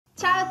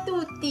a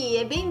tutti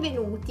e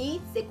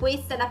benvenuti, se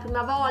questa è la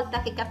prima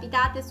volta che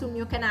capitate sul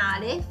mio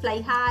canale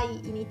Fly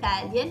High in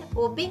Italian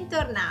o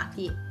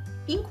bentornati.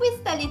 In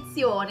questa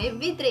lezione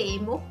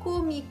vedremo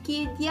come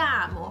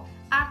chiediamo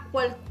a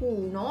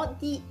qualcuno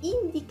di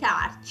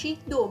indicarci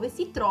dove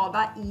si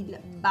trova il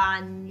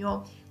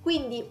bagno.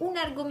 Quindi un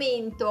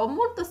argomento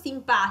molto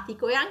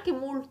simpatico e anche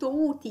molto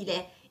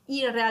utile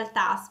in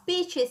realtà,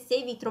 specie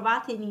se vi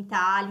trovate in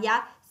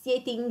Italia,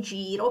 siete in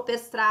giro per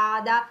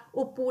strada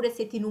oppure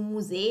siete in un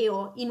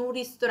museo, in un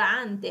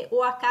ristorante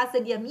o a casa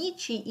di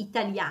amici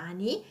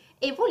italiani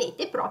e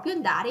volete proprio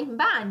andare in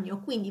bagno,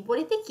 quindi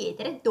volete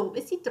chiedere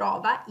dove si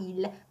trova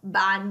il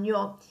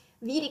bagno.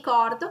 Vi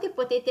ricordo che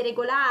potete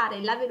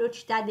regolare la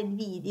velocità del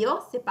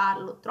video se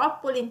parlo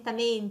troppo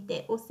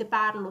lentamente o se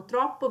parlo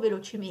troppo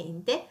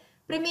velocemente,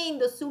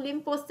 premendo sulle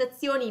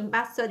impostazioni in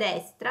basso a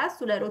destra,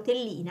 sulla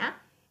rotellina,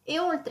 e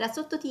oltre a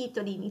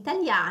sottotitoli in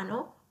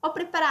italiano ho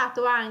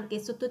preparato anche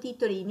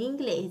sottotitoli in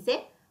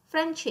inglese,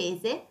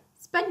 francese,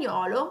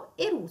 spagnolo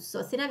e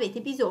russo se ne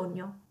avete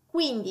bisogno.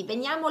 Quindi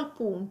veniamo al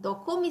punto: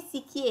 come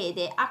si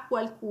chiede a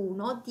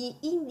qualcuno di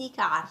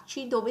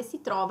indicarci dove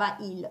si trova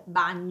il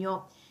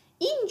bagno?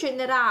 In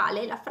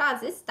generale la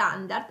frase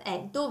standard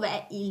è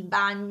dov'è il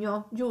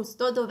bagno,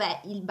 giusto?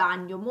 Dov'è il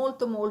bagno?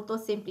 Molto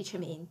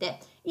semplicemente.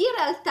 In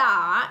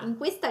realtà in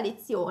questa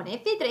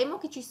lezione vedremo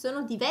che ci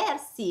sono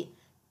diversi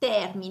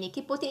termini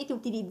che potete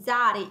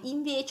utilizzare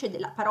invece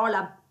della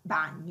parola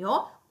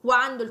bagno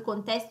quando il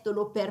contesto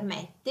lo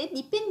permette,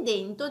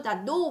 dipendendo da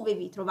dove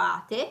vi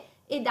trovate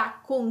e da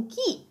con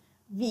chi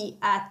vi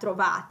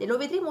trovate. Lo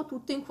vedremo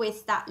tutto in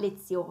questa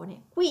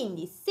lezione.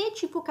 Quindi se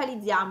ci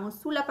focalizziamo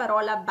sulla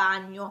parola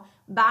bagno,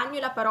 bagno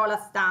è la parola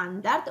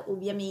standard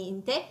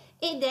ovviamente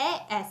ed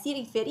si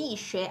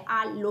riferisce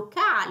al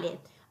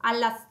locale,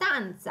 alla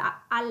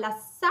stanza, alla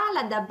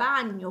sala da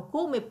bagno,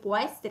 come può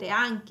essere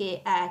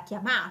anche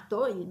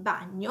chiamato il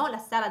bagno, la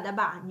sala da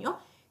bagno,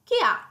 che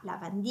ha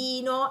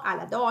lavandino, ha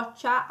la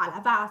doccia, ha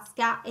la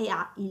vasca e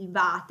ha il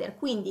water.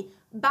 Quindi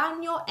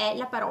bagno è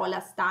la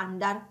parola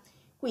standard.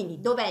 Quindi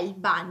dov'è il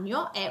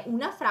bagno è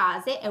una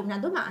frase, è una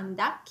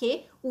domanda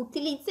che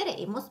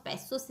utilizzeremo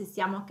spesso se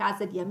siamo a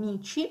casa di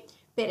amici,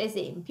 per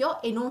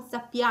esempio, e non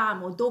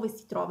sappiamo dove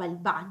si trova il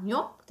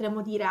bagno.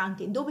 Potremmo dire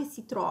anche dove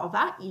si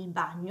trova il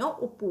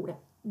bagno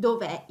oppure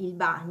dov'è il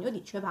bagno,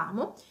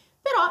 dicevamo,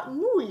 però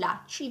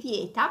nulla ci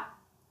vieta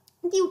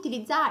di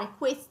utilizzare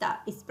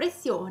questa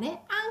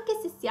espressione anche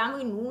se siamo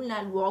in un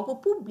luogo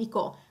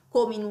pubblico,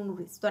 come in un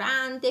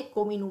ristorante,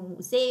 come in un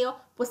museo,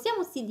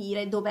 possiamo sì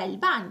dire dov'è il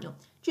bagno.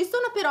 Ci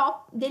sono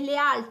però delle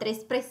altre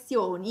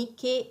espressioni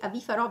che vi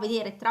farò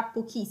vedere tra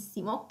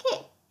pochissimo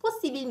che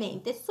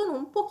possibilmente sono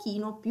un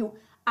pochino più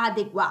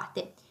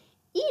adeguate.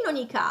 In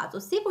ogni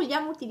caso, se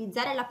vogliamo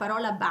utilizzare la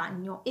parola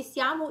bagno e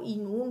siamo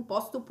in un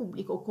posto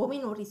pubblico come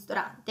in un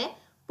ristorante,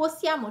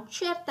 possiamo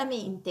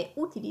certamente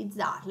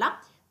utilizzarla,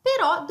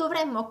 però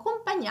dovremmo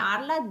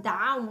accompagnarla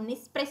da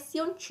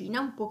un'espressioncina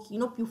un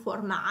pochino più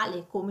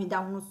formale, come da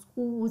uno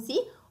scusi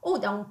o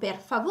da un per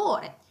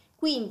favore.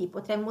 Quindi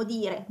potremmo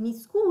dire: mi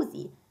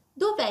scusi,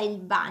 dov'è il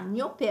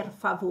bagno, per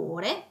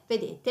favore?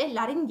 Vedete,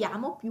 la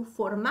rendiamo più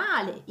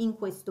formale in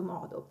questo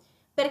modo,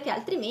 perché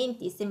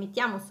altrimenti se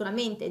mettiamo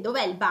solamente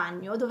dov'è il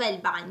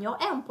bagno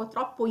è un po'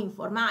 troppo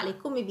informale.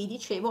 Come vi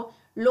dicevo,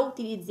 lo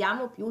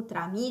utilizziamo più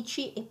tra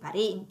amici e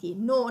parenti,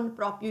 non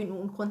proprio in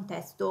un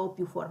contesto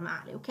più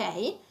formale,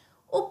 ok?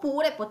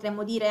 Oppure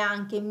potremmo dire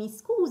anche: mi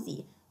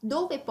scusi,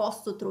 dove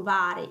posso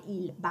trovare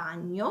il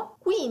bagno?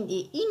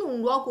 Quindi in un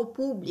luogo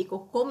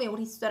pubblico come un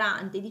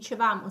ristorante,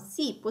 dicevamo,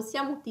 sì,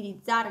 possiamo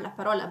utilizzare la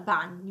parola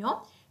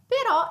bagno,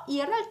 però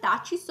in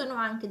realtà ci sono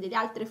anche delle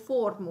altre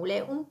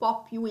formule un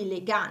po' più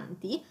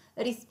eleganti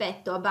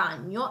rispetto a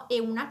bagno e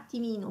un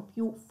attimino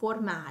più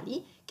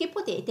formali che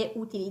potete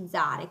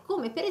utilizzare,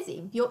 come per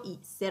esempio i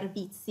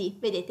servizi.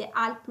 Vedete,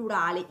 al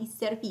plurale i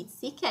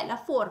servizi, che è la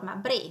forma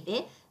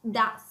breve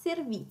da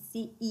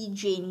servizi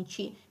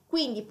igienici.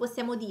 Quindi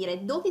possiamo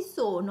dire: dove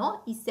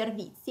sono i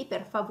servizi,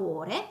 per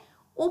favore,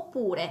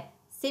 oppure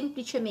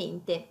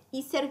semplicemente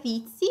i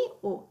servizi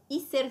o i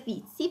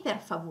servizi, per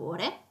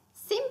favore.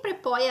 Sempre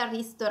poi al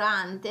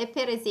ristorante,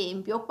 per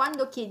esempio,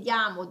 quando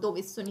chiediamo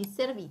dove sono i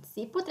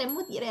servizi,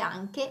 potremmo dire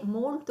anche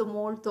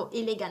molto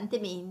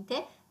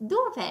elegantemente: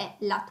 dov'è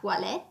la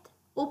toilette?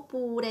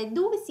 Oppure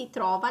dove si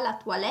trova la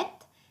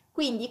toilette?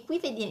 Quindi qui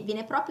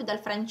viene proprio dal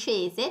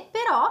francese,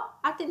 però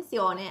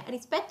attenzione,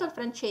 rispetto al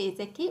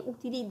francese che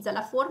utilizza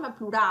la forma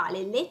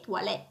plurale le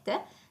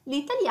toilette,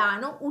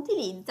 l'italiano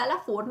utilizza la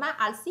forma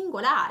al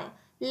singolare,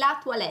 la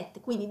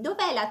toilette. Quindi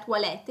dov'è la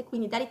toilette?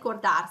 Quindi da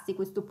ricordarsi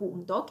questo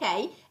punto, ok? Ed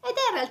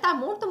è in realtà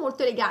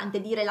molto elegante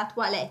dire la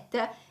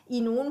toilette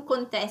in un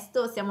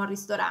contesto, siamo al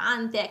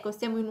ristorante, ecco,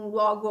 siamo in un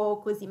luogo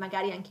così,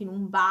 magari anche in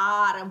un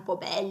bar un po'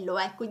 bello,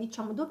 ecco,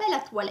 diciamo dov'è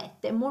la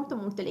toilette? È molto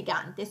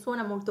elegante,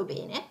 suona molto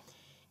bene.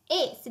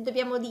 E se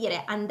dobbiamo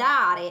dire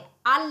andare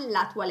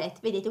alla toilette,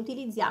 vedete,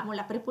 utilizziamo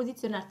la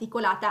preposizione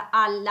articolata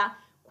alla.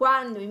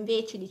 Quando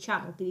invece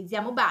diciamo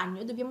utilizziamo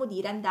bagno, dobbiamo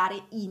dire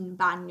andare in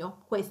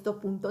bagno, questo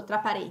appunto tra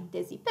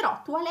parentesi.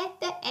 Però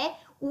toilette è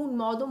un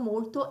modo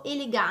molto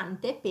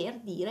elegante per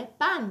dire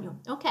bagno,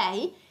 ok?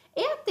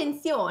 E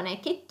attenzione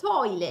che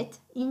toilet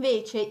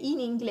invece in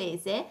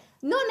inglese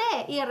non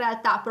è in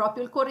realtà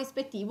proprio il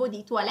corrispettivo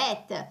di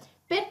toilette,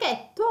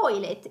 perché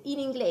toilet in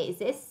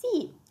inglese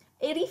si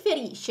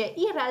riferisce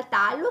in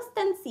realtà allo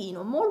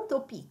stanzino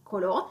molto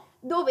piccolo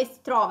dove si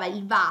trova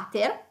il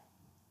water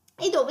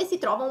e dove si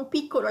trova un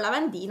piccolo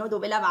lavandino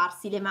dove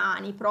lavarsi le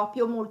mani,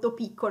 proprio molto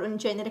piccolo in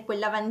genere quel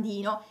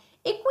lavandino.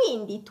 E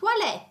quindi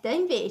toilette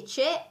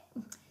invece,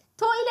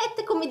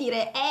 toilet come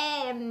dire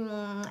è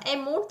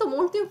molto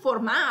molto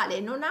informale,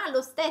 non è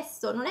lo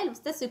stesso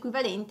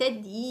equivalente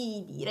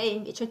di dire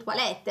invece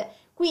toilette.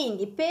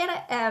 Quindi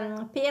per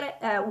dire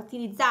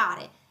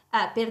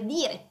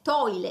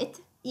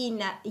toilet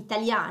in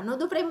italiano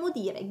dovremmo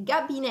dire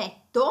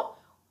gabinetto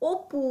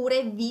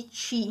oppure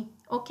WC,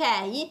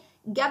 ok?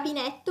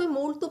 Gabinetto è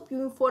molto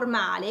più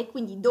informale,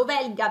 quindi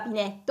dov'è il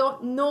gabinetto?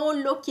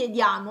 Non lo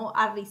chiediamo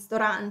al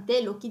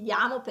ristorante, lo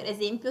chiediamo per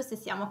esempio se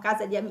siamo a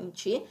casa di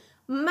amici,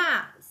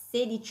 ma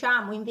se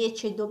diciamo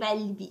invece dov'è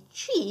il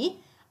WC,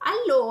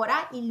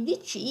 allora il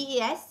WC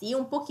è sì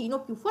un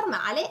pochino più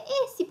formale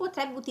e si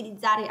potrebbe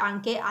utilizzare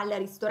anche al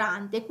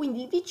ristorante,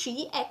 quindi il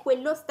WC è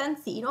quello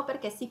stanzino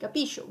perché si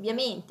capisce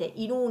ovviamente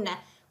in un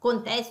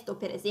contesto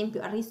per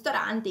esempio al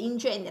ristorante, in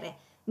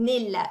genere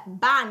nel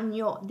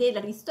bagno del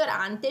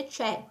ristorante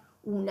c'è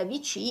un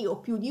WC o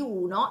più di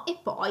uno e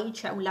poi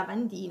c'è un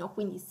lavandino,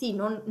 quindi sì,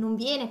 non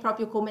viene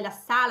proprio come la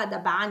sala da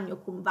bagno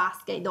con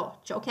vasca e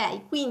doccia,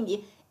 ok?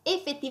 Quindi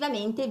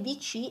effettivamente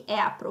WC è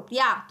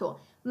appropriato,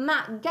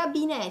 ma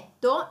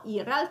gabinetto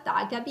in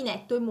realtà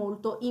gabinetto è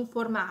molto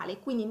informale,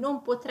 quindi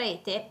non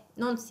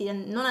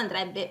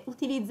andrebbe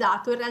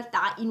utilizzato in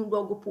realtà in un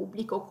luogo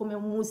pubblico come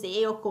un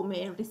museo,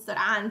 come un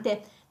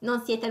ristorante.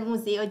 Non siete al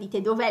museo e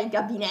dite dov'è il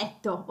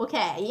gabinetto,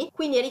 ok?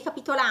 Quindi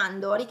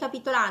ricapitolando,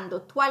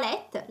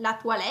 toilette, la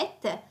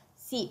toilette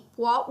si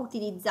può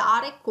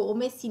utilizzare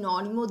come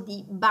sinonimo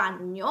di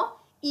bagno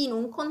in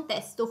un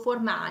contesto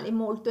formale,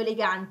 molto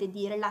elegante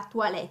dire la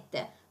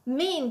toilette,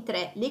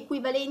 mentre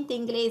l'equivalente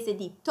inglese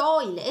di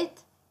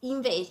toilet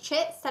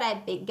invece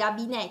sarebbe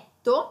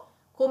gabinetto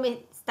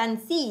come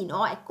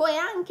stanzino, ecco, e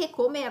anche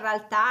come in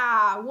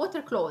realtà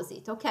water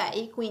closet,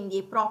 ok?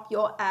 Quindi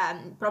proprio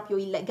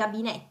il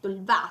gabinetto,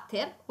 il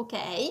water,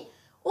 ok?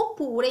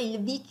 Oppure il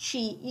WC.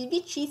 Il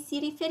WC si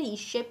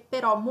riferisce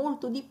però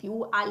molto di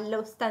più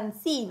allo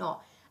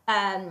stanzino,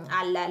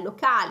 al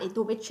locale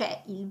dove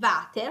c'è il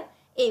water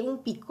e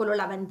un piccolo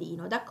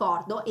lavandino,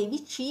 d'accordo? E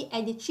WC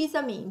è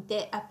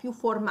decisamente più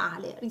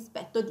formale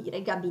rispetto a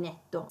dire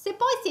gabinetto. Se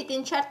poi siete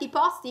in certi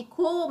posti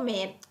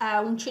come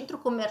un centro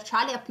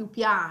commerciale a più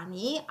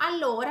piani,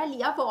 allora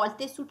lì a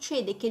volte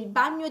succede che il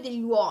bagno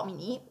degli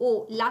uomini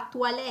o la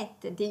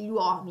toilette degli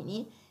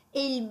uomini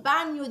e il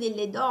bagno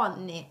delle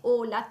donne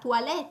o la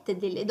toilette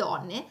delle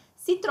donne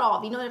si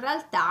trovino in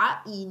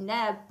realtà in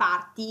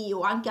parti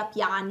o anche a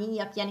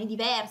piani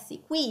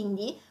diversi,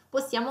 quindi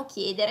possiamo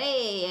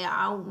chiedere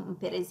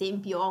per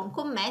esempio a un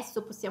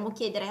commesso, possiamo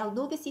chiedere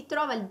dove si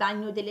trova il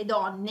bagno delle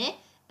donne,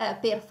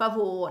 per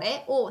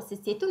favore, o se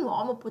siete un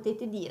uomo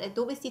potete dire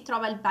dove si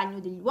trova il bagno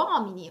degli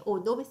uomini o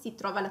dove si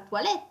trova la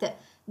toilette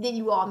degli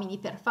uomini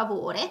per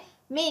favore,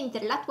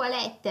 mentre la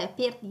toilette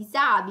per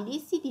disabili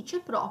si dice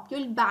proprio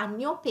il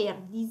bagno per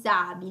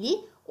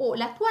disabili o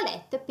la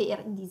toilette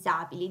per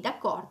disabili,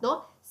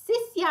 d'accordo? Se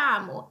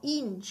siamo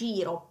in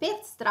giro per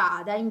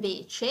strada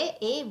invece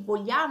e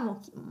vogliamo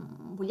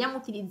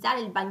utilizzare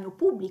il bagno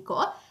pubblico,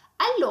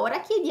 allora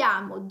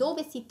chiediamo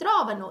dove si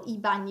trovano i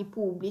bagni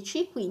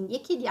pubblici,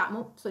 quindi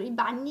chiediamo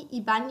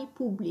i bagni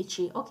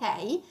pubblici,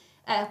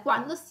 ok?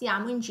 Quando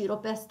siamo in giro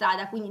per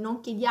strada, quindi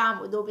non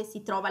chiediamo dove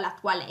si trova la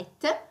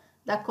toilette,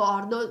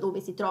 d'accordo?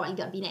 Dove si trova il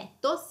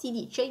gabinetto, si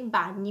dice i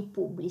bagni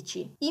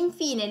pubblici.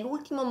 Infine,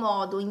 l'ultimo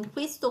modo, in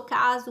questo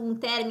caso un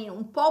termine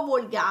un po'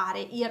 volgare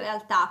in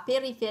realtà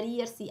per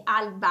riferirsi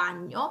al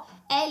bagno,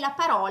 è la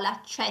parola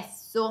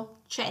cesso,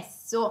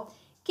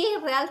 che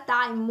in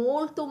realtà è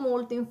molto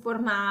molto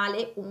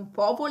informale, un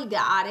po'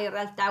 volgare, in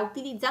realtà è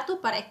utilizzato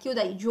parecchio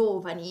dai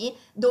giovani.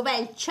 Dov'è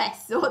il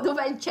cesso?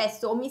 Dov'è il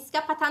cesso? O mi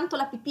scappa tanto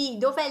la pipì,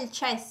 dov'è il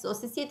cesso?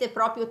 Se siete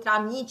proprio tra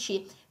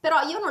amici, però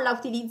io non la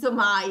utilizzo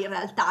mai in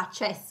realtà,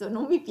 cesso,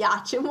 non mi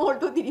piace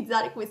molto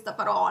utilizzare questa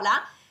parola,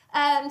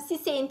 si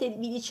sente,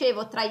 vi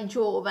dicevo, tra i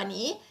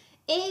giovani.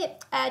 E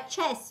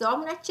cesso ha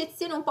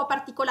un'accezione un po'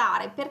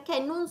 particolare perché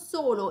non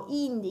solo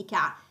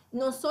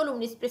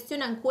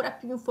un'espressione ancora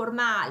più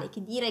informale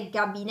che dire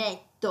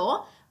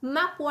gabinetto,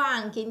 ma può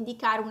anche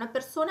indicare una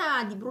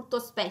persona di brutto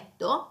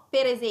aspetto.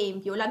 Per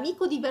esempio,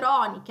 l'amico di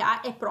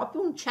Veronica è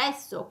proprio un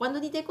cesso. Quando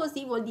dite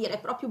così vuol dire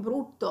proprio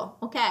brutto,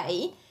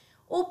 ok?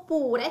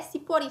 Oppure si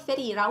può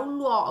riferire a un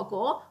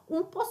luogo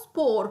un po'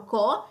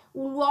 sporco,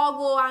 un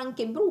luogo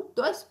anche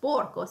brutto e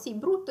sporco, sì,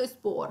 brutto e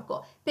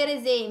sporco. Per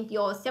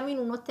esempio, siamo in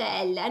un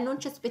hotel e non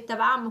ci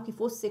aspettavamo che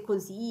fosse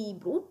così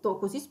brutto,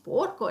 così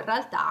sporco in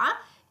realtà,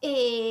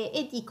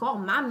 e dico, oh,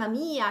 mamma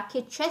mia,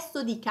 che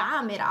cesso di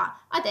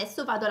camera,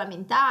 adesso vado a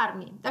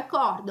lamentarmi,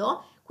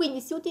 d'accordo?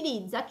 Quindi si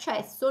utilizza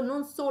cesso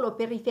non solo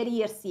per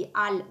riferirsi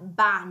al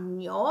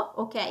bagno,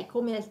 ok,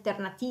 come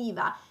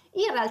alternativa.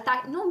 In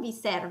realtà non vi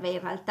serve in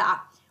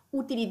realtà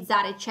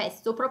utilizzare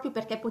cesso, proprio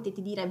perché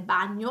potete dire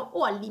bagno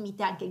o al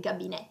limite anche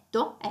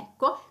gabinetto,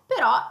 ecco,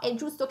 però è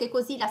giusto che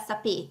così la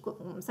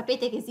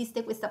sapete che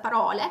esiste questa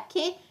parola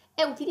che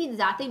è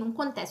utilizzata in un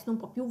contesto un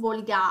po' più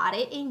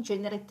volgare e in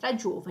genere tra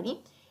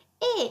giovani,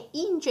 e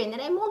in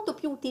genere è molto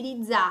più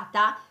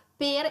utilizzata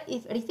per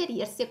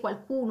riferirsi a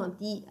qualcuno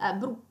di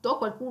brutto,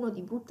 qualcuno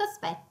di brutto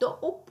aspetto,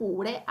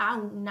 oppure a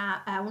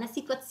una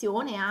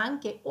situazione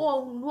anche o a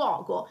un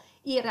luogo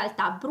in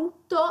realtà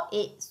brutto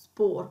e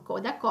sporco,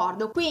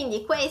 d'accordo?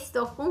 Quindi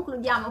questo,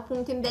 concludiamo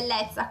appunto in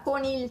bellezza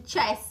con il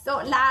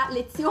cesso la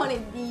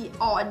lezione di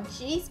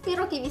oggi.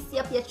 Spero che vi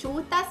sia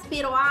piaciuta,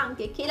 spero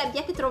anche che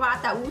l'abbiate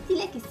trovata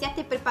utile, che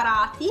siate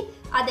preparati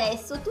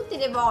adesso tutte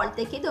le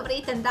volte che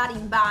dovrete andare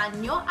in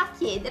bagno a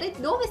chiedere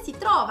dove si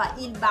trova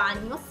il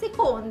bagno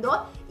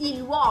secondo il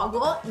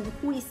luogo in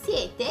cui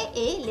siete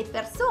e le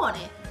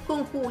persone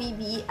con cui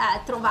vi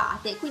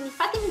trovate. Quindi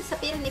fatemi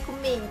sapere nei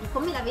commenti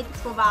come l'avete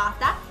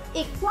trovata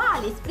e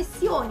quali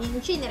espressioni in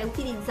genere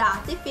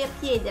utilizzate per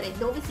chiedere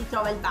dove si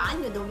trova il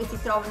bagno, dove si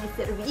trovano i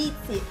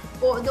servizi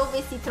o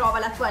dove si trova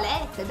la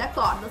toilette,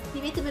 d'accordo?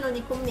 Scrivetemelo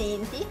nei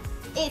commenti,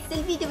 e se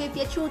il video vi è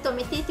piaciuto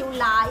mettete un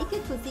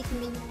like, così che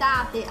mi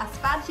aiutate a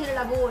spargere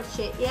la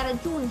voce e a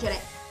raggiungere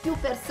più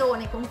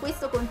persone con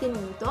questo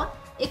contenuto,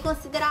 e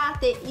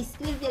considerate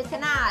iscrivervi al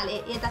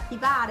canale e ad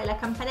attivare la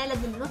campanella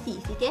delle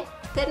notifiche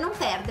per non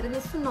perdere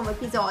nessun nuovo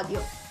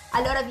episodio.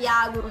 Allora vi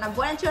auguro una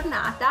buona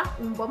giornata,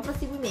 un buon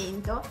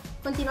proseguimento,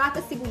 continuate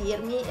a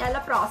seguirmi e alla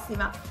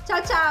prossima.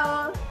 Ciao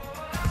ciao!